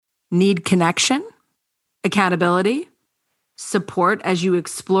Need connection, accountability, support as you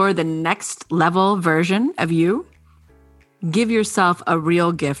explore the next level version of you? Give yourself a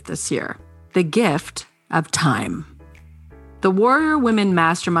real gift this year, the gift of time. The Warrior Women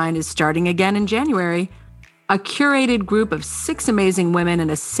Mastermind is starting again in January, a curated group of 6 amazing women in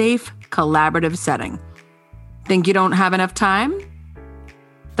a safe, collaborative setting. Think you don't have enough time?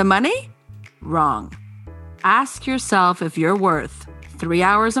 The money? Wrong. Ask yourself if you're worth 3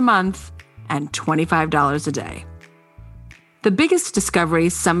 hours a month and $25 a day. The biggest discovery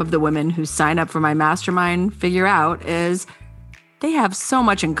some of the women who sign up for my mastermind figure out is they have so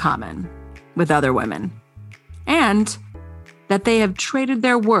much in common with other women, and that they have traded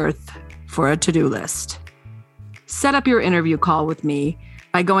their worth for a to-do list. Set up your interview call with me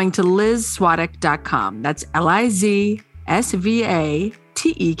by going to lizswatek.com. That's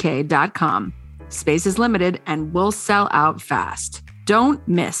LIZSVATEK.com. Space is limited and will sell out fast. Don't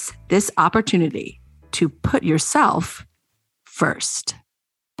miss this opportunity to put yourself first.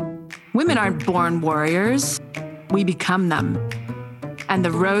 Women aren't born warriors. We become them. And the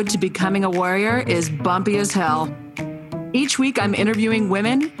road to becoming a warrior is bumpy as hell. Each week, I'm interviewing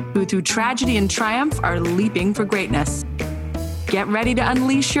women who, through tragedy and triumph, are leaping for greatness. Get ready to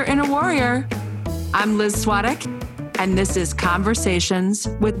unleash your inner warrior. I'm Liz Swatek, and this is Conversations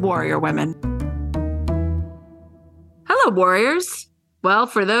with Warrior Women. Hello, warriors. Well,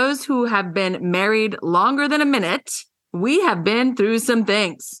 for those who have been married longer than a minute, we have been through some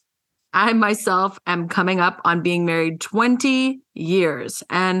things. I myself am coming up on being married 20 years,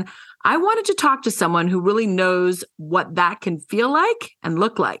 and I wanted to talk to someone who really knows what that can feel like and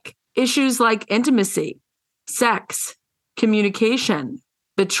look like. Issues like intimacy, sex, communication,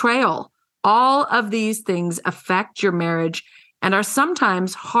 betrayal, all of these things affect your marriage and are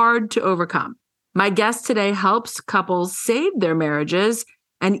sometimes hard to overcome. My guest today helps couples save their marriages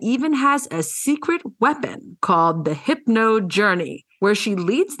and even has a secret weapon called the Hypno Journey, where she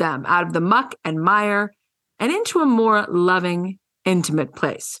leads them out of the muck and mire and into a more loving, intimate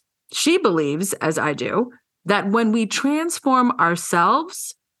place. She believes, as I do, that when we transform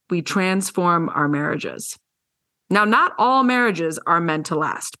ourselves, we transform our marriages. Now, not all marriages are meant to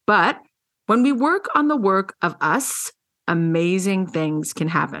last, but when we work on the work of us, amazing things can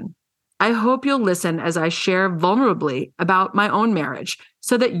happen. I hope you'll listen as I share vulnerably about my own marriage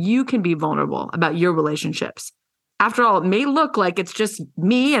so that you can be vulnerable about your relationships. After all, it may look like it's just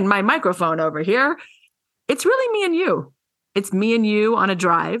me and my microphone over here. It's really me and you. It's me and you on a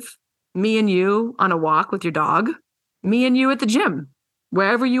drive, me and you on a walk with your dog, me and you at the gym,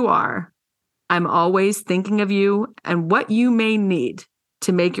 wherever you are. I'm always thinking of you and what you may need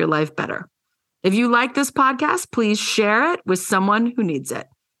to make your life better. If you like this podcast, please share it with someone who needs it.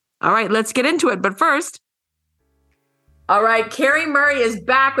 All right, let's get into it. But first, all right, Carrie Murray is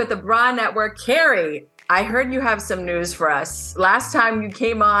back with the Bra Network. Carrie, I heard you have some news for us. Last time you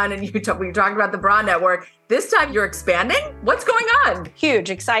came on and we talked about the Bra Network. This time you're expanding? What's going on? Huge,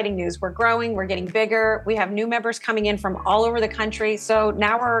 exciting news. We're growing, we're getting bigger. We have new members coming in from all over the country. So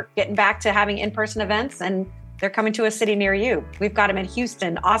now we're getting back to having in-person events, and they're coming to a city near you. We've got them in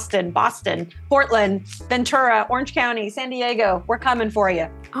Houston, Austin, Boston, Portland, Ventura, Orange County, San Diego. We're coming for you.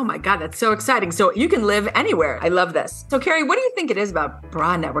 Oh my God, that's so exciting. So you can live anywhere. I love this. So Carrie, what do you think it is about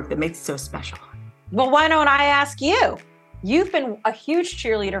Bra Network that makes it so special? Well, why don't I ask you? You've been a huge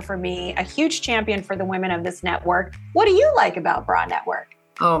cheerleader for me, a huge champion for the women of this network. What do you like about Bra Network?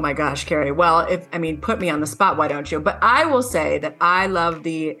 Oh my gosh, Carrie. Well, put me on the spot, why don't you? But I will say that I love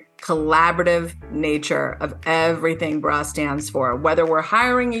the collaborative nature of everything Bra stands for. Whether we're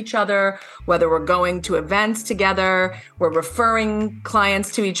hiring each other, whether we're going to events together, we're referring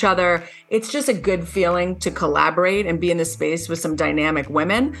clients to each other. It's just a good feeling to collaborate and be in the space with some dynamic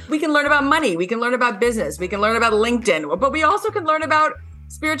women. We can learn about money. We can learn about business. We can learn about LinkedIn, but we also can learn about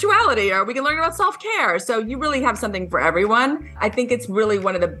spirituality, or we can learn about self-care. So you really have something for everyone. I think it's really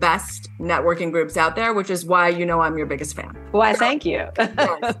one of the best networking groups out there, which is why I'm your biggest fan. Why, thank you.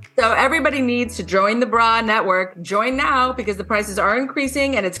 Yes. So everybody needs to join the Bra Network. Join now because the prices are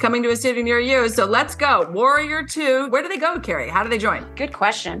increasing and it's coming to a city near you. So let's go. Warrior 2. Where do they go, Carrie? How do they join? Good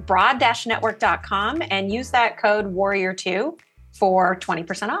question. Bra-network.com and use that code Warrior2 for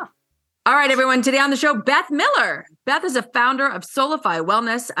 20% off. All right, everyone. Today on the show, Beth Miller. Beth is a founder of Soulify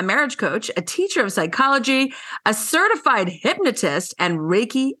Wellness, a marriage coach, a teacher of psychology, a certified hypnotist, and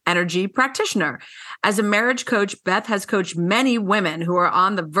Reiki energy practitioner. As a marriage coach, Beth has coached many women who are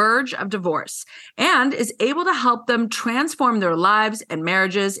on the verge of divorce and is able to help them transform their lives and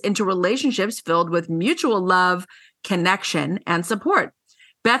marriages into relationships filled with mutual love, connection, and support.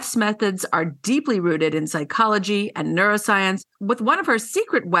 Beth's methods are deeply rooted in psychology and neuroscience, with one of her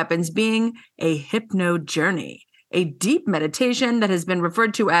secret weapons being a hypnojourney, a deep meditation that has been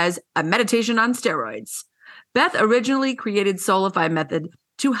referred to as a meditation on steroids. Beth originally created Soulify Method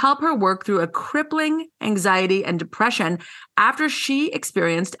to help her work through a crippling anxiety and depression after she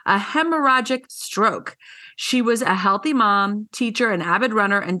experienced a hemorrhagic stroke. She was a healthy mom, teacher, and avid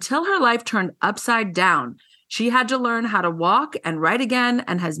runner until her life turned upside down. She had to learn how to walk and write again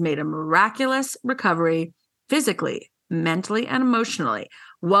and has made a miraculous recovery physically, mentally, and emotionally.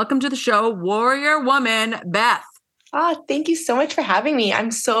 Welcome to the show, Warrior Woman, Beth. Thank you so much for having me.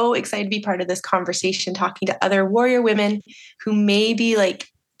 I'm so excited to be part of this conversation, talking to other warrior women who may be like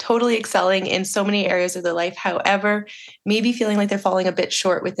totally excelling in so many areas of their life. However, maybe feeling like they're falling a bit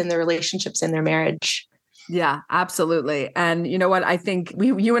short within their relationships in their marriage. Yeah, absolutely. And you know what? I think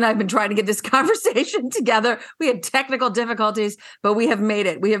you and I have been trying to get this conversation together. We had technical difficulties, but we have made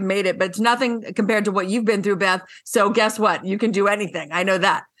it. We have made it, but it's nothing compared to what you've been through, Beth. So guess what? You can do anything. I know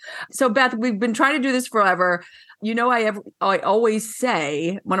that. So Beth, we've been trying to do this forever. You know, I always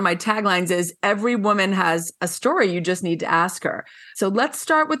say, one of my taglines is, every woman has a story. You just need to ask her. So let's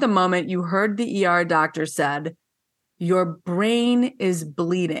start with the moment you heard the ER doctor said, your brain is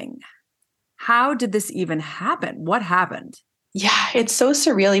bleeding. How did this even happen? What happened? Yeah, it's so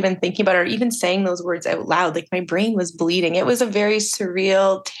surreal even thinking about it, or even saying those words out loud. Like, my brain was bleeding. It was a very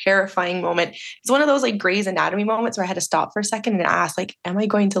surreal, terrifying moment. It's one of those like Grey's Anatomy moments where I had to stop for a second and ask, like, am I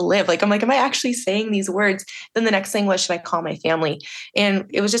going to live? Like, am I actually saying these words? Then the next thing was, should I call my family? And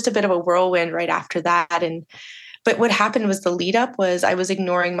it was just a bit of a whirlwind right after that. But what happened was, the lead up was I was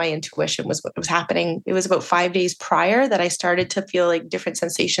ignoring my intuition was what was happening. It was about 5 days prior that I started to feel like different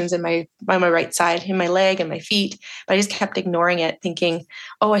sensations in my right side, in my leg and my feet. But I just kept ignoring it, thinking,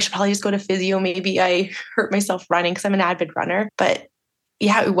 oh, I should probably just go to physio. Maybe I hurt myself running because I'm an avid runner. But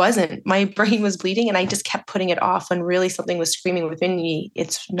yeah, it wasn't. My brain was bleeding and I just kept putting it off when really something was screaming within me.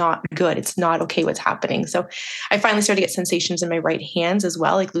 It's not good. It's not okay what's happening. So I finally started to get sensations in my right hands as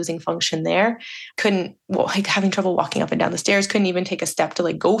well, like losing function there. Having trouble walking up and down the stairs. Couldn't even take a step to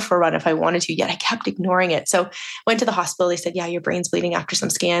like go for a run if I wanted to, yet I kept ignoring it. So went to the hospital. They said, yeah, your brain's bleeding after some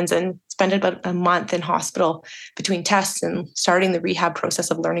scans, and spent about a month in hospital between tests and starting the rehab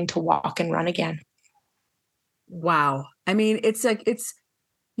process of learning to walk and run again. Wow. I mean, it's like,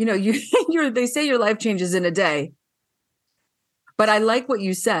 you know, they say your life changes in a day, but I like what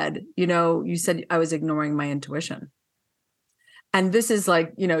you said. You know, you said I was ignoring my intuition. And this is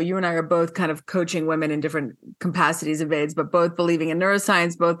like, you know, you and I are both kind of coaching women in different capacities of AIDS, but both believing in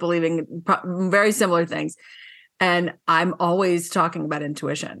neuroscience, both believing very similar things. And I'm always talking about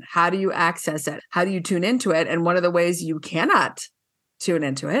intuition. How do you access it? How do you tune into it? And one of the ways you cannot tune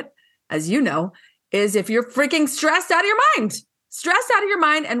into it, as you know, is if you're freaking stressed out of your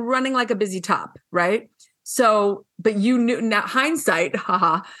mind and running like a busy top, right? So, but you knew, now hindsight,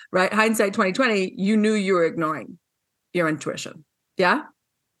 right? Hindsight 2020, you knew you were ignoring your intuition. Yeah?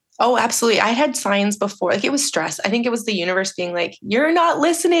 Oh, absolutely. I had signs before, like it was stress. I think it was the universe being like, you're not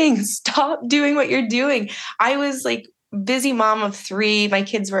listening. Stop doing what you're doing. I was like busy mom of 3. My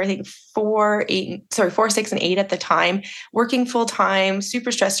kids were, I think, 4, 6, and 8 at the time, working full time, super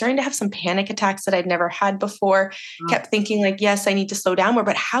stressed, starting to have some panic attacks that I'd never had before. Kept thinking like, yes, I need to slow down more,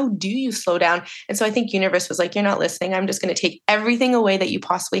 but how do you slow down? And so I think universe was like, you're not listening. I'm just going to take everything away that you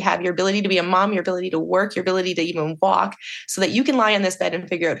possibly have, your ability to be a mom, your ability to work, your ability to even walk, so that you can lie on this bed and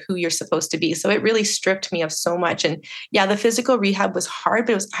figure out who you're supposed to be. So it really stripped me of so much. And yeah, the physical rehab was hard,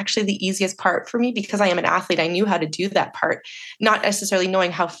 but it was actually the easiest part for me because I am an athlete. I knew how to do that part, not necessarily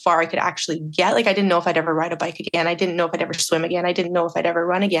knowing how far I could actually get. Like, I didn't know if I'd ever ride a bike again. I didn't know if I'd ever swim again. I didn't know if I'd ever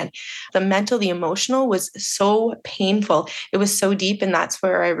run again. The mental, the emotional was so painful. It was so deep. And that's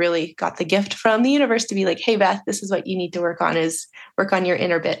where I really got the gift from the universe to be like, hey, Beth, this is what you need to work on, is work on your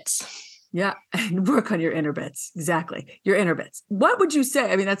inner bits. Yeah. And work on your inner bits. Exactly. Your inner bits. What would you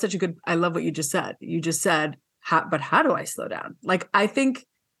say? I mean, that's I love what you just said. You just said, but how do I slow down? Like, I think,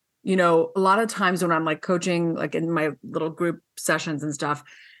 you know, a lot of times when I'm like coaching, like in my little group sessions and stuff,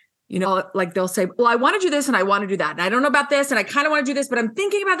 you know, like they'll say, well, I want to do this and I want to do that. And I don't know about this and I kind of want to do this, but I'm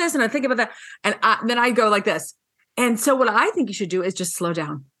thinking about this and I think about that. And then I go like this. And so what I think you should do is just slow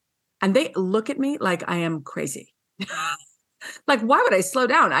down. And they look at me like I am crazy. Like, why would I slow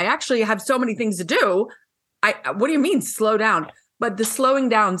down? I actually have so many things to do. What do you mean slow down? But the slowing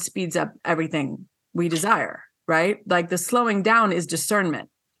down speeds up everything we desire, right? Like the slowing down is discernment.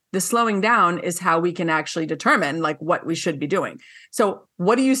 The slowing down is how we can actually determine like what we should be doing. So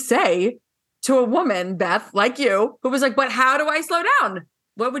what do you say to a woman, Beth, like you, who was like, but how do I slow down?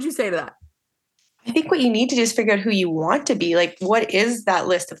 What would you say to that? I think what you need to do is figure out who you want to be. Like, what is that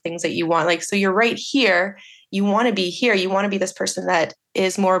list of things that you want? Like, so you're right here. You want to be here. You want to be this person that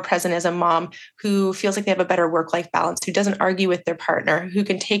is more present as a mom, who feels like they have a better work-life balance, who doesn't argue with their partner, who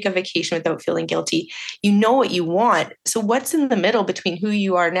can take a vacation without feeling guilty. You know what you want. So what's in the middle between who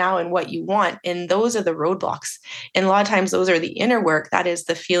you are now and what you want? And those are the roadblocks. And a lot of times those are the inner work. That is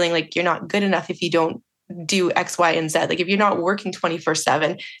the feeling like you're not good enough if you don't do X, Y, and Z. Like if you're not working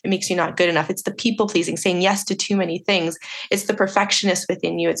 24/7, it makes you not good enough. It's the people pleasing, saying yes to too many things. It's the perfectionist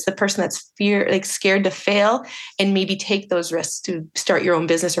within you. It's the person that's scared to fail and maybe take those risks to start your own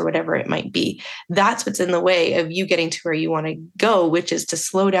business or whatever it might be. That's what's in the way of you getting to where you want to go, which is to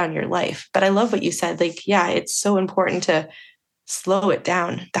slow down your life. But I love what you said. Like, yeah, it's so important to slow it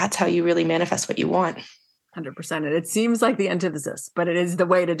down. That's how you really manifest what you want. 100%. And it seems like the antithesis, but it is the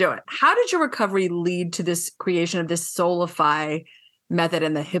way to do it. How did your recovery lead to this creation of this Soulify method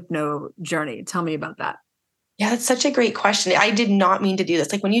and the hypno journey? Tell me about that. Yeah, that's such a great question. I did not mean to do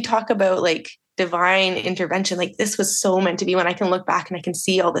this. Like when you talk about like divine intervention, like this was so meant to be. When I can look back and I can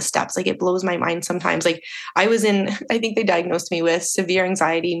see all the steps, like it blows my mind sometimes. Like I think they diagnosed me with severe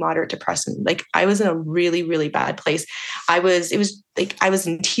anxiety, moderate depression. Like I was in a really, really bad place. I was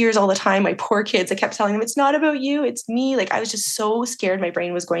in tears all the time. My poor kids, I kept telling them, it's not about you, it's me. Like I was just so scared my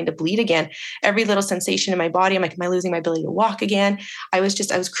brain was going to bleed again. Every little sensation in my body, I'm like, am I losing my ability to walk again? I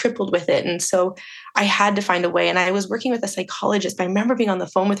was crippled with it. And so I had to find a way. And I was working with a psychologist. I remember being on the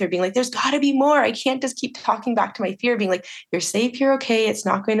phone with her being like, there's got to be more. I can't just keep talking back to my fear, being like, you're safe, you're okay. It's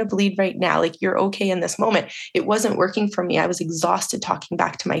not going to bleed right now. Like you're okay in this moment. It wasn't working for me. I was exhausted talking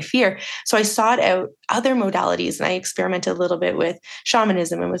back to my fear. So I sought out other modalities and I experimented a little bit with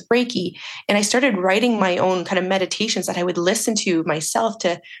shamanism and with Reiki. And I started writing my own kind of meditations that I would listen to myself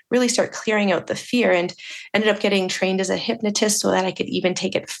to really start clearing out the fear, and ended up getting trained as a hypnotist so that I could even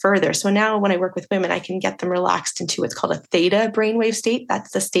take it further. So now when I work with women, I can get them relaxed into what's called a theta brainwave state.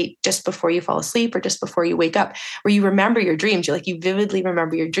 That's the state just before you fall asleep or just before you wake up, where you remember your dreams. You vividly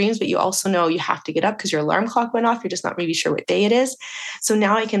remember your dreams, but you also know you have to get up because your alarm clock went off. You're just not maybe sure what day it is. So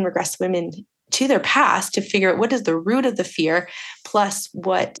now I can regress women to their past to figure out what is the root of the fear, plus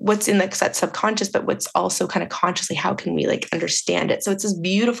what's in that subconscious, but what's also kind of consciously, how can we like understand it? So it's this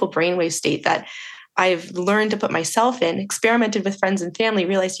beautiful brainwave state that I've learned to put myself in, experimented with friends and family,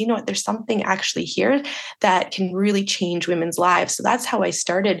 realized, you know what, there's something actually here that can really change women's lives. So that's how I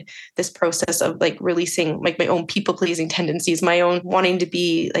started this process of like releasing like my own people pleasing tendencies, my own wanting to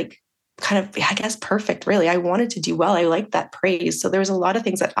be like kind of, I guess, perfect, really. I wanted to do well. I liked that praise. So there was a lot of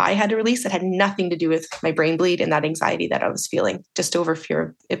things that I had to release that had nothing to do with my brain bleed and that anxiety that I was feeling, just over fear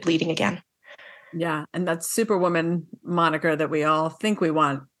of it bleeding again. Yeah. And that superwoman moniker that we all think we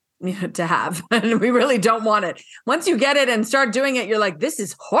want to have, and we really don't want it. Once you get it and start doing it, you're like, this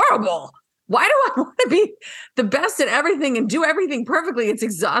is horrible. Why do I want to be the best at everything and do everything perfectly? It's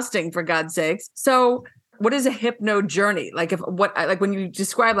exhausting, for God's sakes. So what is a hypno journey? Like when you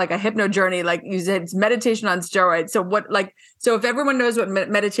describe like a hypno journey, like you said, it's meditation on steroids. So if everyone knows what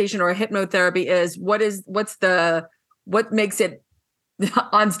meditation or hypnotherapy is, what makes it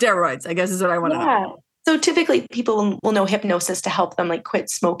on steroids? I guess is what I want to know. So typically people will know hypnosis to help them like quit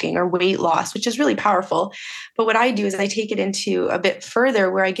smoking or weight loss, which is really powerful. But what I do is I take it into a bit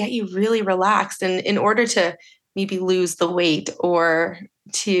further where I get you really relaxed. And in order to maybe lose the weight, or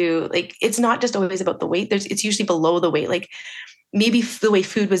to like, it's not just always about the weight. It's usually below the weight. Like maybe the way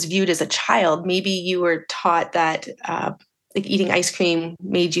food was viewed as a child, maybe you were taught that, like eating ice cream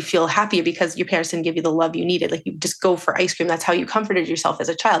made you feel happier because your parents didn't give you the love you needed. Like you just go for ice cream. That's how you comforted yourself as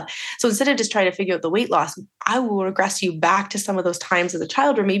a child. So instead of just trying to figure out the weight loss, I will regress you back to some of those times as a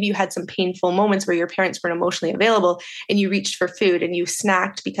child where maybe you had some painful moments where your parents weren't emotionally available and you reached for food and you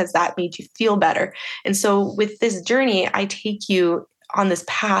snacked because that made you feel better. And so with this journey, I take you on this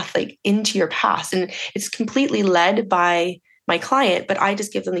path, like into your past, and it's completely led by my client, but I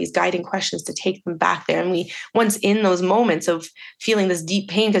just give them these guiding questions to take them back there. And once in those moments of feeling this deep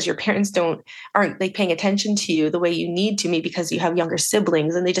pain because your parents aren't like paying attention to you the way you need to, maybe because you have younger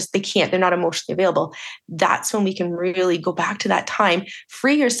siblings and they're not emotionally available. That's when we can really go back to that time,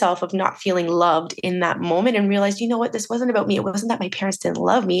 free yourself of not feeling loved in that moment and realize, you know what, this wasn't about me. It wasn't that my parents didn't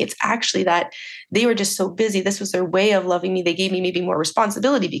love me. It's actually that they were just so busy. This was their way of loving me. They gave me maybe more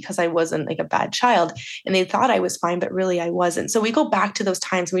responsibility because I wasn't like a bad child and they thought I was fine, but really I wasn't. So we go back to those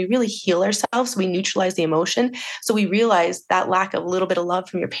times and we really heal ourselves. We neutralize the emotion. So we realize that lack of a little bit of love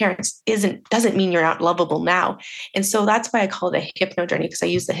from your parents doesn't mean you're not lovable now. And so that's why I call it a hypno journey, because I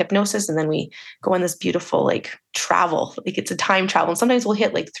use the hypnosis and then we go on this beautiful like travel, like it's a time travel. And sometimes we'll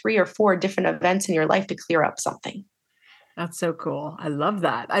hit like 3 or 4 different events in your life to clear up something. That's so cool. I love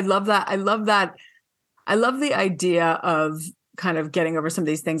that. I love that. I love the idea of kind of getting over some of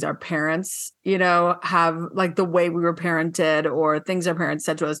these things our parents, have, like the way we were parented or things our parents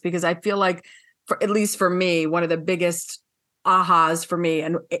said to us, because I feel like, at least for me, one of the biggest ahas for me,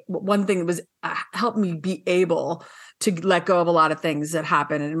 and one thing that was helped me be able to let go of a lot of things that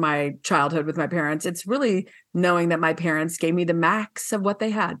happened in my childhood with my parents. It's really knowing that my parents gave me the max of what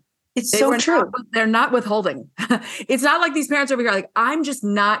they had. It's so true. They're not withholding. It's not like these parents over here, like, I'm just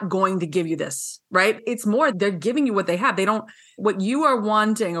not going to give you this, right? It's more, they're giving you what they have. They don't, what you are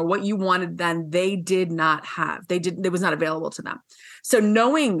wanting or what you wanted then, they did not have. It was not available to them. So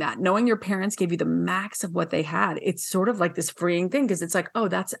knowing your parents gave you the max of what they had, it's sort of like this freeing thing, because it's like, oh,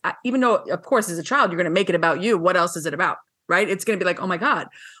 that's, even though, of course, as a child, you're going to make it about you. What else is it about, right? It's going to be like, oh my God,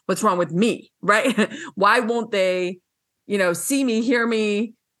 what's wrong with me, right? Why won't they, see me, hear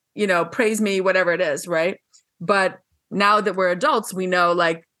me, praise me, whatever it is, right? But now that we're adults, we know,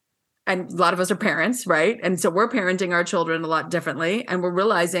 like, and a lot of us are parents, right? And so we're parenting our children a lot differently. And we're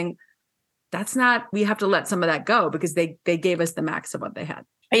realizing we have to let some of that go, because they gave us the max of what they had.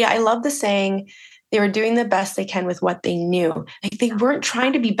 Yeah, I love the saying, they were doing the best they can with what they knew. Like, they weren't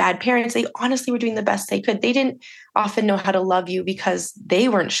trying to be bad parents. They honestly were doing the best they could. They didn't often know how to love you because they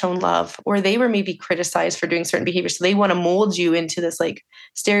weren't shown love, or they were maybe criticized for doing certain behaviors. So they want to mold you into this like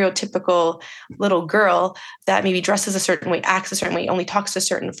stereotypical little girl that maybe dresses a certain way, acts a certain way, only talks to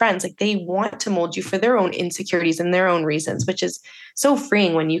certain friends. Like, they want to mold you for their own insecurities and their own reasons, which is so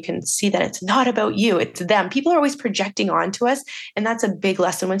freeing when you can see that it's not about you, it's them. People are always projecting onto us. And that's a big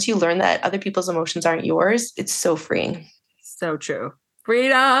lesson. Once you learn that other people's emotions aren't yours, it's so freeing. So true.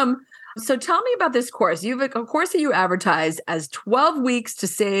 Freedom. So tell me about this course. You have a course that you advertise as 12 weeks to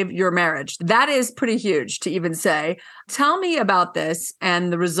save your marriage. That is pretty huge to even say. Tell me about this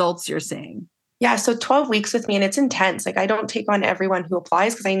and the results you're seeing. Yeah, so 12 weeks with me, and it's intense. Like, I don't take on everyone who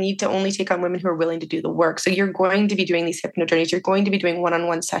applies, because I need to only take on women who are willing to do the work. So you're going to be doing these hypno journeys. You're going to be doing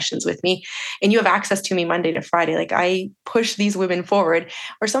one-on-one sessions with me, and you have access to me Monday to Friday. Like, I push these women forward,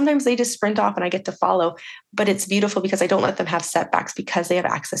 or sometimes they just sprint off and I get to follow. But it's beautiful because I don't let them have setbacks, because they have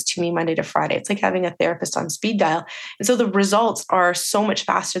access to me Monday to Friday. It's like having a therapist on speed dial. And so the results are so much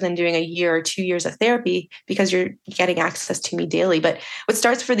faster than doing a year or 2 years of therapy, because you're getting access to me daily. But what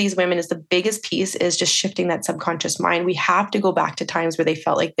starts for these women is the biggest piece is just shifting that subconscious mind. We have to go back to times where they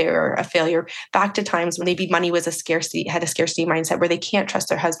felt like they were a failure, back to times when maybe money was had a scarcity mindset, where they can't trust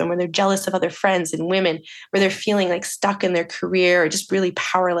their husband, when they're jealous of other friends and women, where they're feeling like stuck in their career or just really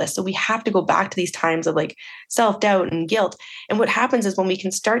powerless. So we have to go back to these times of like self-doubt and guilt. And what happens is when we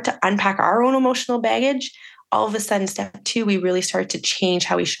can start to unpack our own emotional baggage, all of a sudden, step 2, we really start to change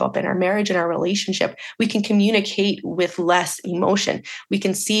how we show up in our marriage and our relationship. We can communicate with less emotion. We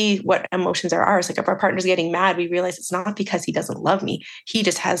can see what emotions are ours. Like, if our partner's getting mad, we realize it's not because he doesn't love me. He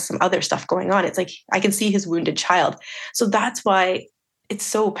just has some other stuff going on. It's like, I can see his wounded child. So that's why it's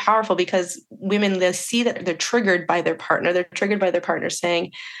so powerful, because women, they see that they're triggered by their partner. They're triggered by their partner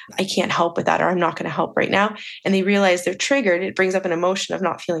saying, I can't help with that, or I'm not going to help right now. And they realize they're triggered. It brings up an emotion of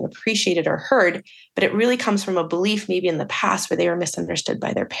not feeling appreciated or heard, but it really comes from a belief maybe in the past where they were misunderstood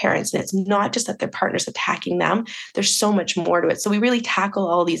by their parents. And it's not just that their partner's attacking them. There's so much more to it. So we really tackle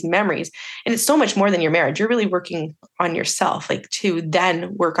all these memories. And it's so much more than your marriage. You're really working on yourself, like, to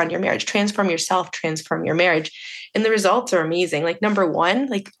then work on your marriage, transform yourself, transform your marriage. And the results are amazing. Like, number one,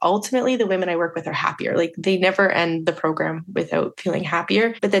 like, ultimately the women I work with are happier. Like, they never end the program without feeling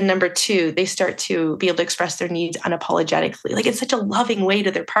happier. But then number two, they start to be able to express their needs unapologetically. Like, it's such a loving way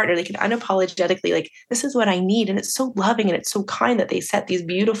to their partner. They can unapologetically, like, this is what I need. And it's so loving and it's so kind that they set these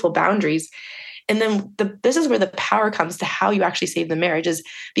beautiful boundaries. And then this is where the power comes to how you actually save the marriage, is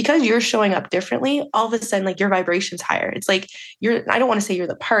because you're showing up differently. All of a sudden, like, your vibration's higher. It's like I don't want to say you're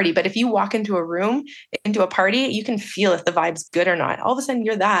the party, but if you walk into a room, into a party, you can feel if the vibe's good or not. All of a sudden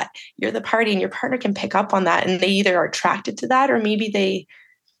you're the party, and your partner can pick up on that. And they either are attracted to that, or maybe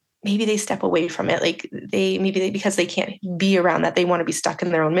they step away from it. Like, because they can't be around that, they want to be stuck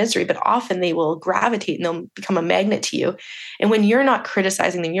in their own misery, but often they will gravitate and they'll become a magnet to you. And when you're not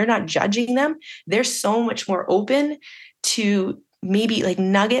criticizing them, you're not judging them, they're so much more open to maybe, like,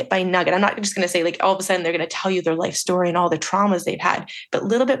 nugget by nugget. I'm not just going to say, like, all of a sudden they're going to tell you their life story and all the traumas they've had, but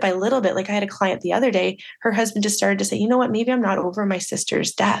little bit by little bit. Like, I had a client the other day, her husband just started to say, you know what, maybe I'm not over my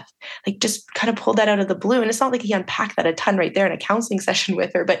sister's death. Like, just kind of pulled that out of the blue. And it's not like he unpacked that a ton right there in a counseling session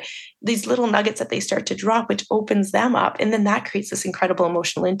with her, but these little nuggets that they start to drop, which opens them up. And then that creates this incredible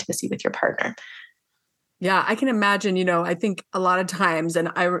emotional intimacy with your partner. Yeah, I can imagine, I think a lot of times, and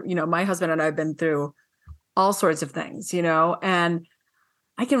my husband and I have been through all sorts of things, and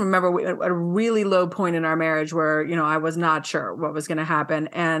I can remember at a really low point in our marriage where, I was not sure what was going to happen.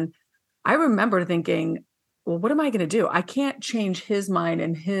 And I remember thinking, well, what am I going to do? I can't change his mind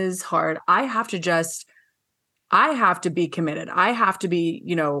and his heart. I have to be committed. I have to be,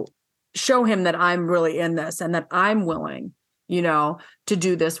 show him that I'm really in this and that I'm willing, to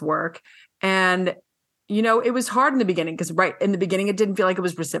do this work. And, it was hard in the beginning because right in the beginning, it didn't feel like it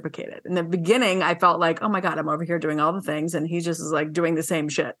was reciprocated. In the beginning, I felt like, oh my God, I'm over here doing all the things. And he just is like doing the same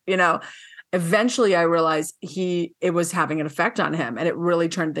shit, Eventually I realized it was having an effect on him and it really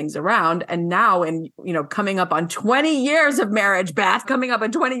turned things around. And now coming up on 20 years of marriage, Beth, coming up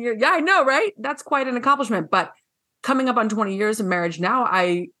on 20 years. Yeah, I know, right? That's quite an accomplishment. But coming up on 20 years of marriage now,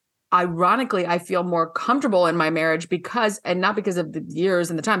 ironically, I feel more comfortable in my marriage and not because of the years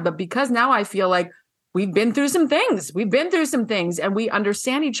and the time, but because now I feel like we've been through some things. And we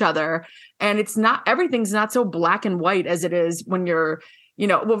understand each other. And everything's not so black and white as it is when you're,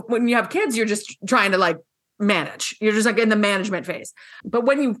 when you have kids, you're just trying to like manage. You're just like in the management phase. But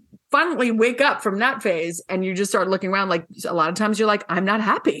when you finally wake up from that phase and you just start looking around, like a lot of times you're like, I'm not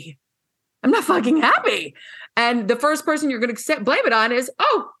happy. I'm not fucking happy. And the first person you're going to blame it on is,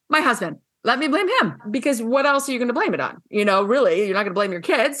 oh, my husband. Let me blame him, because what else are you going to blame it on? Really, you're not going to blame your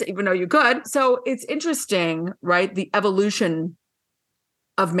kids, even though you could. So it's interesting, right? The evolution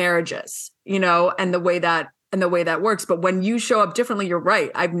of marriages, and the way that works. But when you show up differently, you're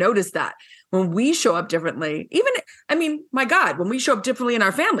right. I've noticed that when we show up differently, my God, when we show up differently in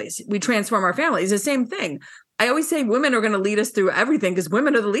our families, we transform our families. The same thing. I always say women are going to lead us through everything because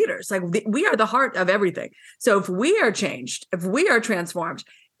women are the leaders. Like we are the heart of everything. So if we are changed, if we are transformed,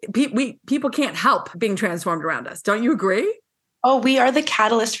 people can't help being transformed around us. Don't you agree? Oh, we are the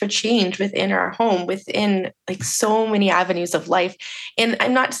catalyst for change within our home, within like so many avenues of life. And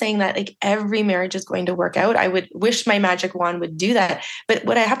I'm not saying that like every marriage is going to work out. I would wish my magic wand would do that. But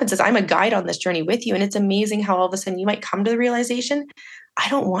what happens is I'm a guide on this journey with you. And it's amazing how all of a sudden you might come to the realization, I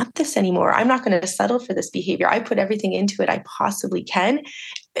don't want this anymore. I'm not going to settle for this behavior. I put everything into it I possibly can.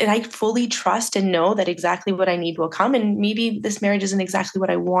 And I fully trust and know that exactly what I need will come. And maybe this marriage isn't exactly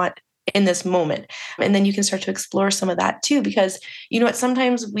what I want in this moment. And then you can start to explore some of that too, because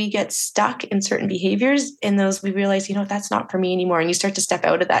sometimes we get stuck in certain behaviors and those we realize, that's not for me anymore. And you start to step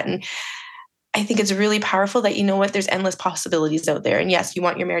out of that. And I think it's really powerful that, there's endless possibilities out there. And yes, you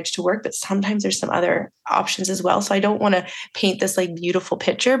want your marriage to work, but sometimes there's some other options as well. So I don't want to paint this like beautiful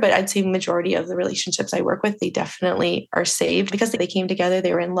picture, but I'd say majority of the relationships I work with, they definitely are saved because they came together,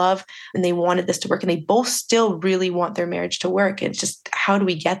 they were in love and they wanted this to work and they both still really want their marriage to work. It's just, how do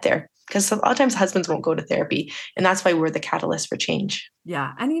we get there? Because a lot of times husbands won't go to therapy. And that's why we're the catalyst for change.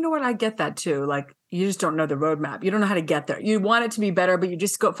 Yeah. And you know what? I get that too. Like you just don't know the roadmap. You don't know how to get there. You want it to be better, but you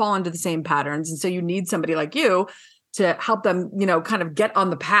just fall into the same patterns. And so you need somebody like you to help them, kind of get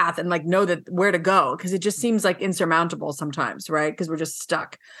on the path and like know that where to go. Cause it just seems like insurmountable sometimes, right? Because we're just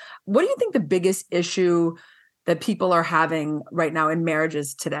stuck. What do you think the biggest issue that people are having right now in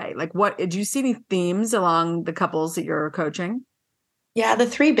marriages today? Like do you see any themes along the couples that you're coaching? Yeah, the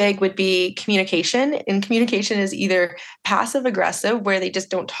three big would be communication. And communication is either passive aggressive, where they just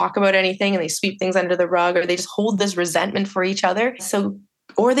don't talk about anything and they sweep things under the rug, or they just hold this resentment for each other.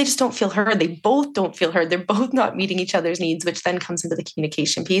 Or they just don't feel heard. They both don't feel heard. They're both not meeting each other's needs, which then comes into the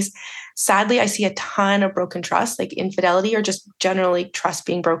communication piece. Sadly, I see a ton of broken trust, like infidelity or just generally trust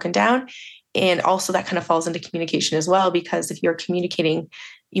being broken down. And also that kind of falls into communication as well, because if you're communicating,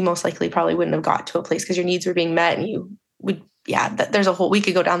 you most likely probably wouldn't have got to a place because your needs were being met and you would, there's we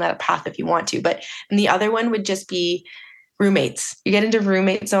could go down that path if you want to. And the other one would just be roommates. You get into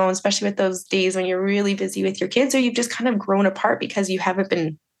roommate zone, especially with those days when you're really busy with your kids or you've just kind of grown apart because you haven't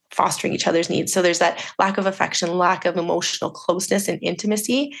been fostering each other's needs. So there's that lack of affection, lack of emotional closeness and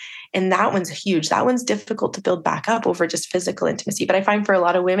intimacy. And that one's huge. That one's difficult to build back up over just physical intimacy. But I find for a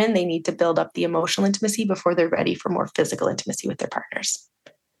lot of women, they need to build up the emotional intimacy before they're ready for more physical intimacy with their partners.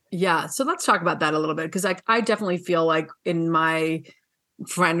 Yeah. So let's talk about that a little bit. Because I definitely feel like in my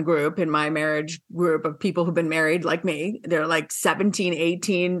friend group, in my marriage group of people who've been married like me, they're like 17,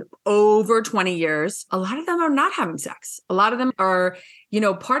 18, over 20 years. A lot of them are not having sex. A lot of them are,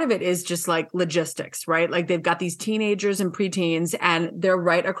 part of it is just like logistics, right? Like they've got these teenagers and preteens and they're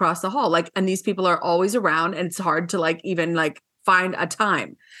right across the hall. And these people are always around and it's hard to even find a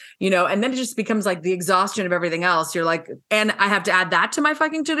time, and then it just becomes like the exhaustion of everything else. You're like, and I have to add that to my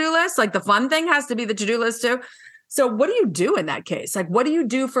fucking to-do list. Like the fun thing has to be the to-do list too. So what do you do in that case? What do you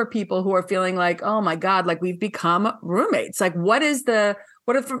do for people who are feeling like, oh my God, we've become roommates? What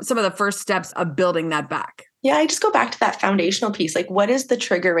are some of the first steps of building that back? Yeah, I just go back to that foundational piece. Like, what is the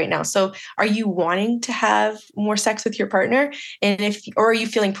trigger right now? So, are you wanting to have more sex with your partner? Or are you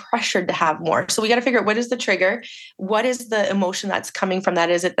feeling pressured to have more? So, we got to figure out what is the trigger? What is the emotion that's coming from that?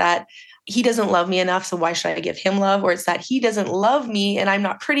 Is it that he doesn't love me enough, so why should I give him love? Or it's that he doesn't love me and I'm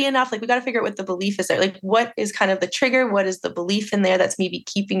not pretty enough. Like, we got to figure out what the belief is there. Like, what is kind of the trigger? What is the belief in there that's maybe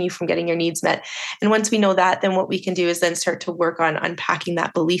keeping you from getting your needs met? And once we know that, then what we can do is then start to work on unpacking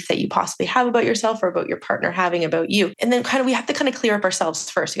that belief that you possibly have about yourself or about your partner having about you. And then we have to kind of clear up ourselves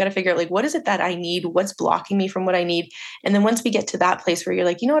first. We got to figure out, like, what is it that I need? What's blocking me from what I need? And then once we get to that place where you're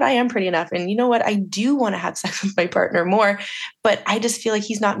like, you know what, I am pretty enough. And you know what, I do want to have sex with my partner more, but I just feel like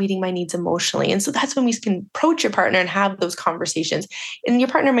he's not meeting my needs emotionally. And so that's when we can approach your partner and have those conversations. And your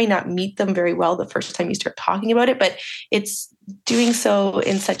partner may not meet them very well the first time you start talking about it, but it's doing so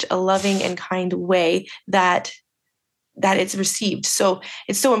in such a loving and kind way that it's received. So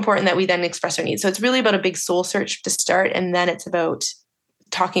it's so important that we then express our needs. So it's really about a big soul search to start. And then it's about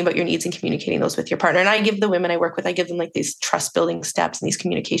talking about your needs and communicating those with your partner. And I give the women I work with, I give them like these trust building steps and these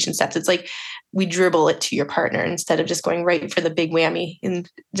communication steps. It's like we dribble it to your partner instead of just going right for the big whammy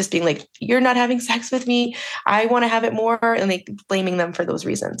and just being like, you're not having sex with me, I want to have it more, and like blaming them for those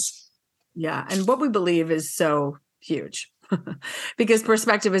reasons. Yeah. And what we believe is so huge because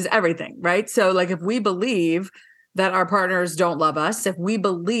perspective is everything, right? So like if we believe that our partners don't love us, if we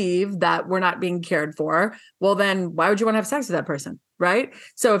believe that we're not being cared for, well, then why would you want to have sex with that person? Right.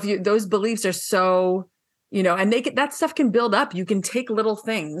 So if those beliefs are so, and that stuff can build up. You can take little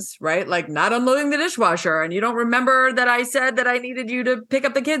things, right? Like not unloading the dishwasher and you don't remember that I said that I needed you to pick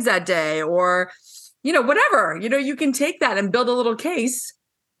up the kids that day or, whatever, you can take that and build a little case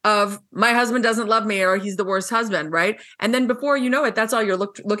of my husband doesn't love me or he's the worst husband. Right. And then before you know it, that's all you're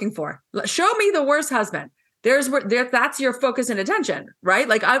looking for. Show me the worst husband. That's your focus and attention, right?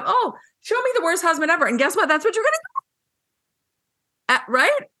 Like, show me the worst husband ever. And guess what? That's what you're going to do.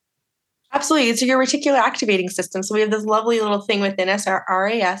 Right? Absolutely. It's your reticular activating system. So we have this lovely little thing within us, our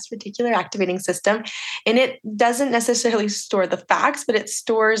RAS, reticular activating system. And it doesn't necessarily store the facts, but it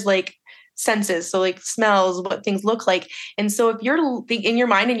stores like senses. So like smells, what things look like. And so if you're in your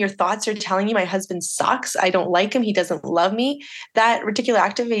mind and your thoughts are telling you my husband sucks, I don't like him, he doesn't love me, that reticular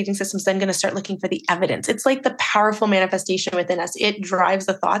activating system is then going to start looking for the evidence. It's like the powerful manifestation within us. It drives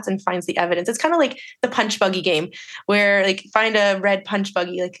the thoughts and finds the evidence. It's kind of like the punch buggy game where like find a red punch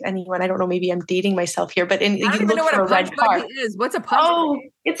buggy, like anyone, I don't know, maybe I'm dating myself here, but I don't even know what a punch buggy is. What's a punch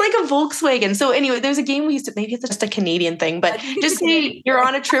buggy? It's like a Volkswagen. So anyway, there's a game we used to, maybe it's just a Canadian thing, but just say you're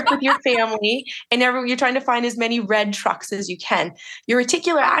on a trip with your family and you're trying to find as many red trucks as you can. Your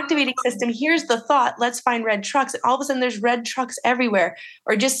reticular activating system hears the thought, let's find red trucks. And all of a sudden there's red trucks everywhere.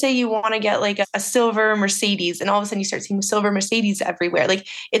 Or just say you want to get like a silver Mercedes and all of a sudden you start seeing silver Mercedes everywhere. Like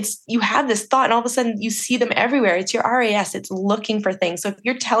you have this thought and all of a sudden you see them everywhere. It's your RAS. It's looking for things. So if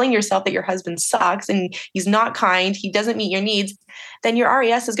you're telling yourself that your husband sucks and he's not kind, he doesn't meet your needs, then your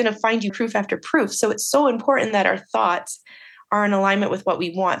RAS is going to find you proof after proof. So it's so important that our thoughts are in alignment with what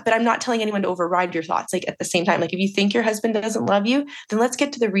we want. But I'm not telling anyone to override your thoughts. Like at the same time, like if you think your husband doesn't love you, then let's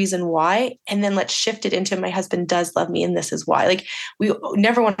get to the reason why. And then let's shift it into my husband does love me. And this is why. Like we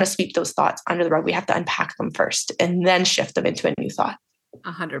never want to sweep those thoughts under the rug. We have to unpack them first and then shift them into a new thought.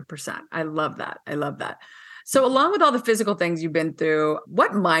 100%. I love that. I love that. So along with all the physical things you've been through,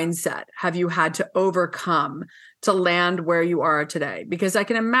 what mindset have you had to overcome to land where you are today? Because I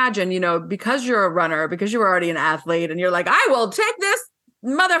can imagine, because you're a runner, because you're already an athlete and you're like, I will take this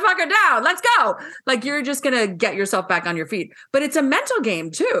motherfucker down. Let's go. Like you're just going to get yourself back on your feet. But it's a mental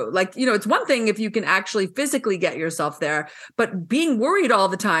game too. Like, it's one thing if you can actually physically get yourself there, but being worried all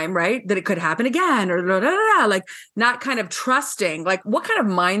the time, right? That it could happen again or like not kind of trusting, like what kind of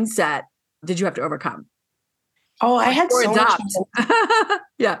mindset did you have to overcome? Oh, I had so much.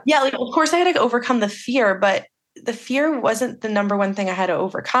 Yeah. Like, of course I had to overcome the fear, but the fear wasn't the number one thing I had to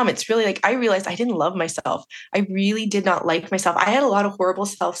overcome. It's really like, I realized I didn't love myself. I really did not like myself. I had a lot of horrible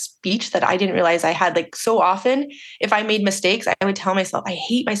self-speech that I didn't realize I had. Like so often, if I made mistakes, I would tell myself, I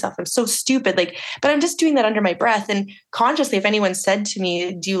hate myself. I'm so stupid. Like, but I'm just doing that under my breath. And consciously, if anyone said to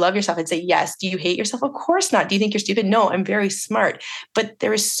me, do you love yourself? I'd say, yes. Do you hate yourself? Of course not. Do you think you're stupid? No, I'm very smart. But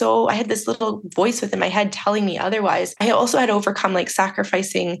I had this little voice within my head telling me otherwise. I also had to overcome like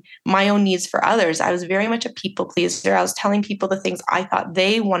sacrificing my own needs for others. I was very much a people pleaser. I was telling people the things I thought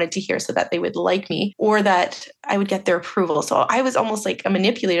they wanted to hear so that they would like me or that I would get their approval. So I was almost like a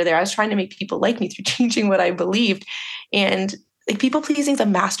manipulator there. I was trying to make people like me through changing what I believed. And like people pleasing is a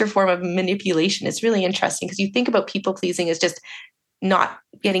master form of manipulation. It's really interesting because you think about people pleasing as just not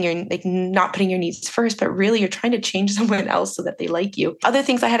not putting your needs first, but really you're trying to change someone else so that they like you. Other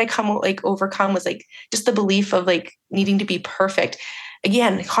things I had to overcome was like just the belief of like needing to be perfect.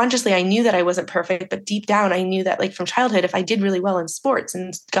 Again, consciously, I knew that I wasn't perfect, but deep down, I knew that like from childhood, if I did really well in sports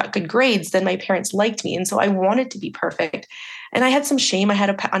and got good grades, then my parents liked me. And so I wanted to be perfect. And I had some shame I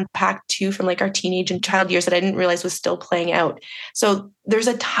had to unpack too from like our teenage and child years that I didn't realize was still playing out. So there's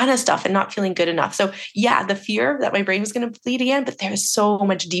a ton of stuff and not feeling good enough. So yeah, the fear that my brain was going to bleed again, but there's so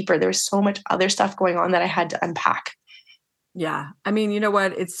much deeper. There's so much other stuff going on that I had to unpack. Yeah. I mean, you know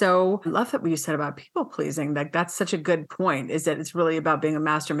what? I love that what you said about people pleasing. Like that's such a good point, is that it's really about being a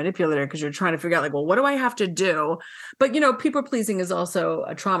master manipulator because you're trying to figure out like, well, what do I have to do? But, people pleasing is also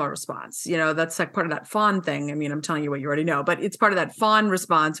a trauma response. That's like part of that fawn thing. I mean, I'm telling you what you already know, but it's part of that fawn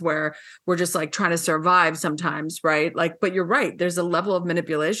response where we're just like trying to survive sometimes, right? Like, but you're right. There's a level of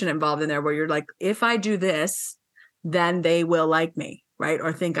manipulation involved in there where you're like, if I do this, then they will like me, right?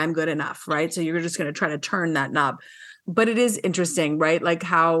 Or think I'm good enough, right? So you're just going to try to turn that knob. But it is interesting, right? Like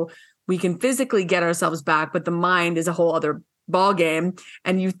how we can physically get ourselves back, but the mind is a whole other ball game.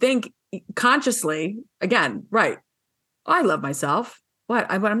 And you think consciously, again, right? I love myself.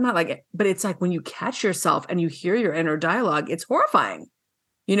 I'm not like it. But it's like when you catch yourself and you hear your inner dialogue, it's horrifying.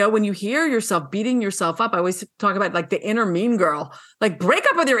 When you hear yourself beating yourself up, I always talk about like the inner mean girl, like break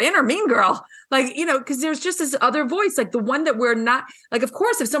up with your inner mean girl. Like, because there's just this other voice, like the one that we're not like, of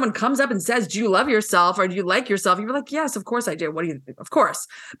course, if someone comes up and says, do you love yourself or do you like yourself? You're like, yes, of course I do. What do you think? Of course.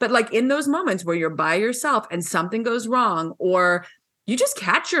 But like in those moments where you're by yourself and something goes wrong, or you just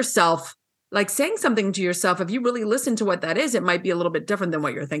catch yourself like saying something to yourself, if you really listen to what that is, it might be a little bit different than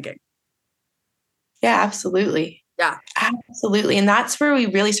what you're thinking. Yeah, absolutely. Yeah, absolutely. And that's where we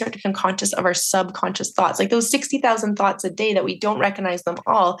really start to become conscious of our subconscious thoughts, like those 60,000 thoughts a day that we don't recognize them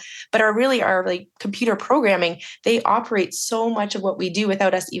all, but are really our like computer programming. They operate so much of what we do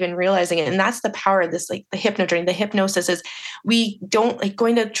without us even realizing it. And that's the power of this, like the hypnodream, the hypnosis is we don't like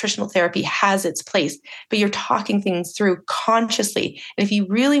going to nutritional therapy has its place, but you're talking things through consciously. And if you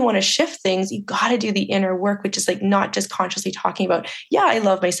really want to shift things, you got to do the inner work, which is like not just consciously talking about, yeah, I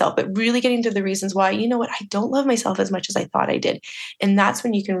love myself, but really getting to the reasons why, you know what, I don't love myself as much as I thought I did. And that's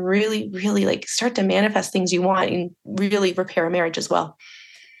when you can really, really like start to manifest things you want and really repair a marriage as well.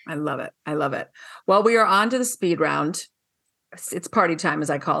 I love it. I love it. Well, we are on to the speed round. It's party time, as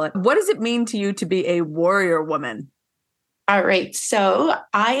I call it. What does it mean to you to be a warrior woman? All right. So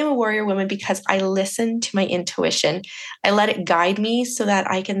I am a warrior woman because I listen to my intuition. I let it guide me so that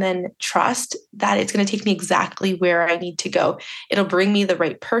I can then trust that it's going to take me exactly where I need to go. It'll bring me the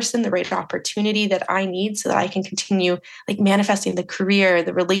right person, the right opportunity that I need so that I can continue like manifesting the career,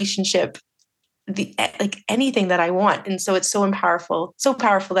 the relationship, like anything that I want. And so it's so powerful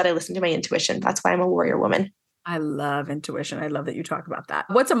that I listen to my intuition. That's why I'm a warrior woman. I love intuition. I love that you talk about that.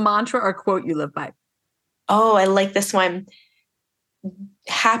 What's a mantra or quote you live by? Oh, I like this one.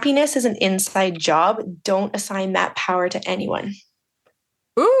 Happiness is an inside job. Don't assign that power to anyone.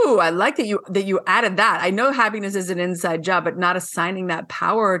 Ooh, I like that you added that. I know happiness is an inside job, but not assigning that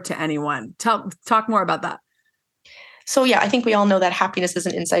power to anyone. Talk more about that. So yeah, I think we all know that happiness is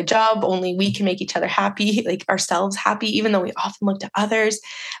an inside job. Only we can make each other happy, like ourselves happy, even though we often look to others.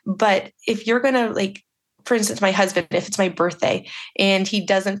 But if you're going to like, for instance, my husband, if it's my birthday and he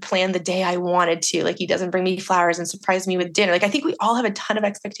doesn't plan the day I wanted to, like he doesn't bring me flowers and surprise me with dinner. Like I think we all have a ton of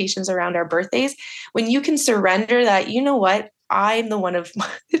expectations around our birthdays. When you can surrender that, you know what? I'm the one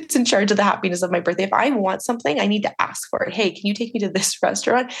that's in charge of the happiness of my birthday. If I want something, I need to ask for it. Hey, can you take me to this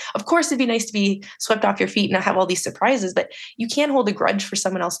restaurant? Of course, it'd be nice to be swept off your feet and not have all these surprises, but you can't hold a grudge for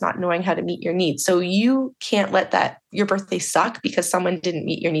someone else not knowing how to meet your needs. So you can't let your birthday suck because someone didn't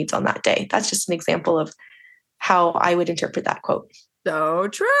meet your needs on that day. That's just an example of how I would interpret that quote. So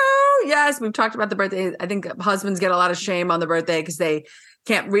true. Yes, we've talked about the birthday. I think husbands get a lot of shame on the birthday because they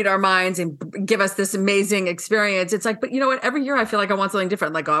can't read our minds and give us this amazing experience. It's like, but you know what? Every year I feel like I want something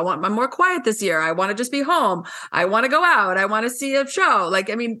different. Like, oh, I'm more quiet this year. I want to just be home. I want to go out. I want to see a show. Like,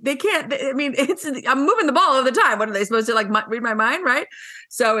 I mean, they can't, I'm moving the ball all the time. What are they supposed to like read my mind? Right.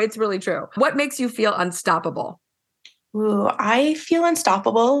 So it's really true. What makes you feel unstoppable? Ooh, I feel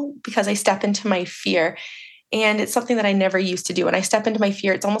unstoppable because I step into my fear. And it's something that I never used to do. When I step into my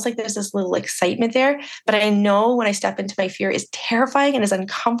fear, it's almost like there's this little excitement there. But I know when I step into my fear, as terrifying and as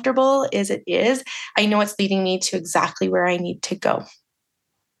uncomfortable as it is, I know it's leading me to exactly where I need to go.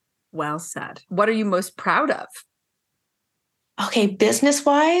 Well said. What are you most proud of? Okay, business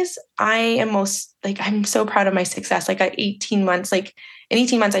wise, I'm so proud of my success. Like in 18 months,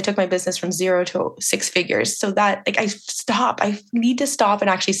 I took my business from 0 to 6 figures. So that I need to stop and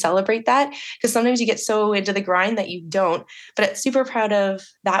actually celebrate that, because sometimes you get so into the grind that you don't. But I'm super proud of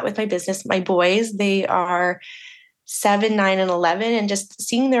that with my business. My boys, they are 7, 9, and 11, and just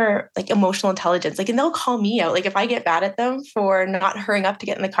seeing their emotional intelligence, and they'll call me out. If I get mad at them for not hurrying up to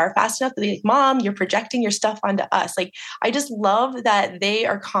get in the car fast enough, they'll be like, Mom, you're projecting your stuff onto us. I just love that they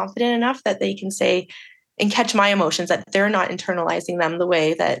are confident enough that they can say and catch my emotions, that they're not internalizing them the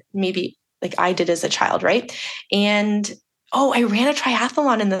way that maybe I did as a child. Right. And I ran a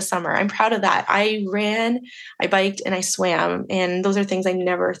triathlon in the summer. I'm proud of that. I biked, and I swam. And those are things I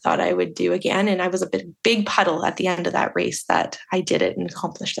never thought I would do again. And I was a big puddle at the end of that race that I did it and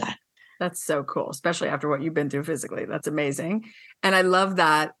accomplished that. That's so cool, especially after what you've been through physically. That's amazing. And I love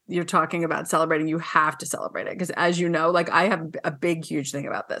that you're talking about celebrating. You have to celebrate it, because as you know, I have a big, huge thing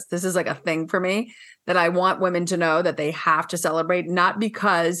about this. This is a thing for me that I want women to know, that they have to celebrate, not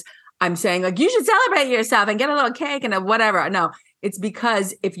because I'm saying you should celebrate yourself and get a little cake and whatever. No, it's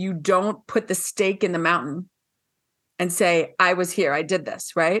because if you don't put the stake in the mountain and say, I was here, I did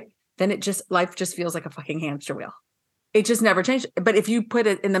this, right? Then life just feels like a fucking hamster wheel. It just never changed. But if you put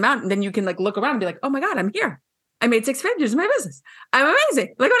it in the mountain, then you can look around and be like, oh my God, I'm here. I made 6 figures in my business. I'm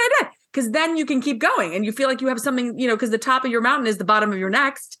amazing. Look what I did. Because then you can keep going and you feel like you have something, because the top of your mountain is the bottom of your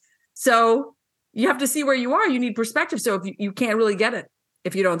next. So you have to see where you are. You need perspective. So if you can't really get it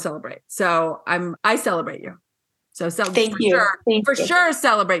if you don't celebrate. So I celebrate you. So thank you. For sure,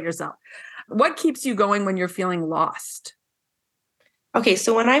 celebrate yourself. What keeps you going when you're feeling lost? Okay,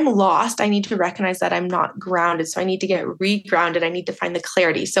 so when I'm lost, I need to recognize that I'm not grounded. So I need to get regrounded. I need to find the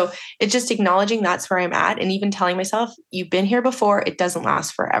clarity. So it's just acknowledging that's where I'm at, and even telling myself, you've been here before, it doesn't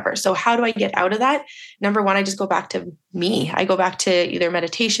last forever. So how do I get out of that? Number one, I just go back to me. I go back to either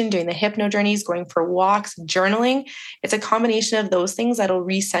meditation, doing the hypno journeys, going for walks, journaling. It's a combination of those things that'll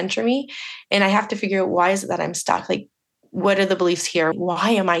recenter me. And I have to figure out, why is it that I'm stuck? What are the beliefs here?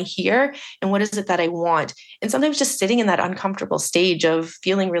 Why am I here? And what is it that I want? And sometimes just sitting in that uncomfortable stage of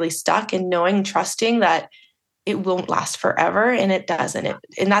feeling really stuck and knowing, trusting that it won't last forever. And it doesn't.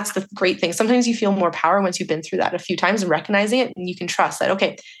 And that's the great thing. Sometimes you feel more power once you've been through that a few times and recognizing it. And you can trust that,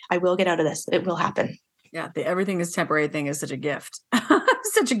 okay, I will get out of this. It will happen. Yeah. The everything is temporary thing is such a gift.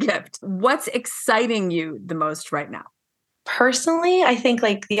 Such a gift. What's exciting you the most right now? Personally, I think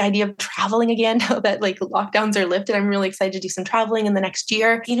the idea of traveling again, now that lockdowns are lifted, I'm really excited to do some traveling in the next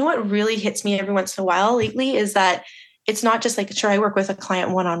year. You know what really hits me every once in a while lately is that it's not just sure, I work with a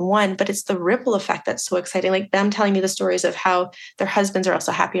client one-on-one, but it's the ripple effect that's so exciting. Them telling me the stories of how their husbands are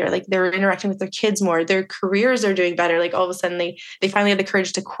also happier, they're interacting with their kids more, their careers are doing better. All of a sudden they finally had the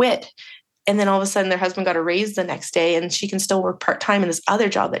courage to quit. And then all of a sudden their husband got a raise the next day, and she can still work part-time in this other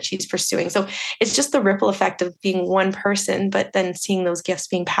job that she's pursuing. So it's just the ripple effect of being one person, but then seeing those gifts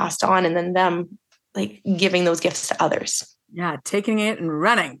being passed on, and then them giving those gifts to others. Yeah. Taking it and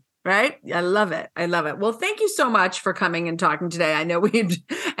running. Right. I love it. I love it. Well, thank you so much for coming and talking today. I know we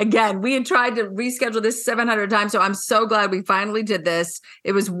had tried to reschedule this 700 times. So I'm so glad we finally did this.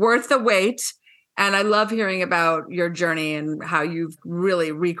 It was worth the wait. And I love hearing about your journey and how you've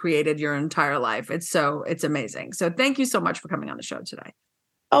really recreated your entire life. It's amazing. So thank you so much for coming on the show today.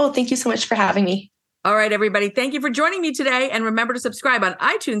 Oh, thank you so much for having me. All right, everybody. Thank you for joining me today. And remember to subscribe on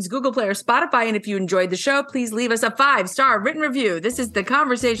iTunes, Google Play, or Spotify. And if you enjoyed the show, please leave us a 5-star written review. This is the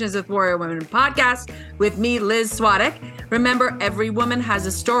Conversations with Warrior Women podcast with me, Liz Swadek. Remember, every woman has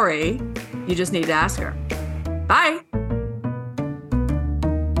a story. You just need to ask her. Bye.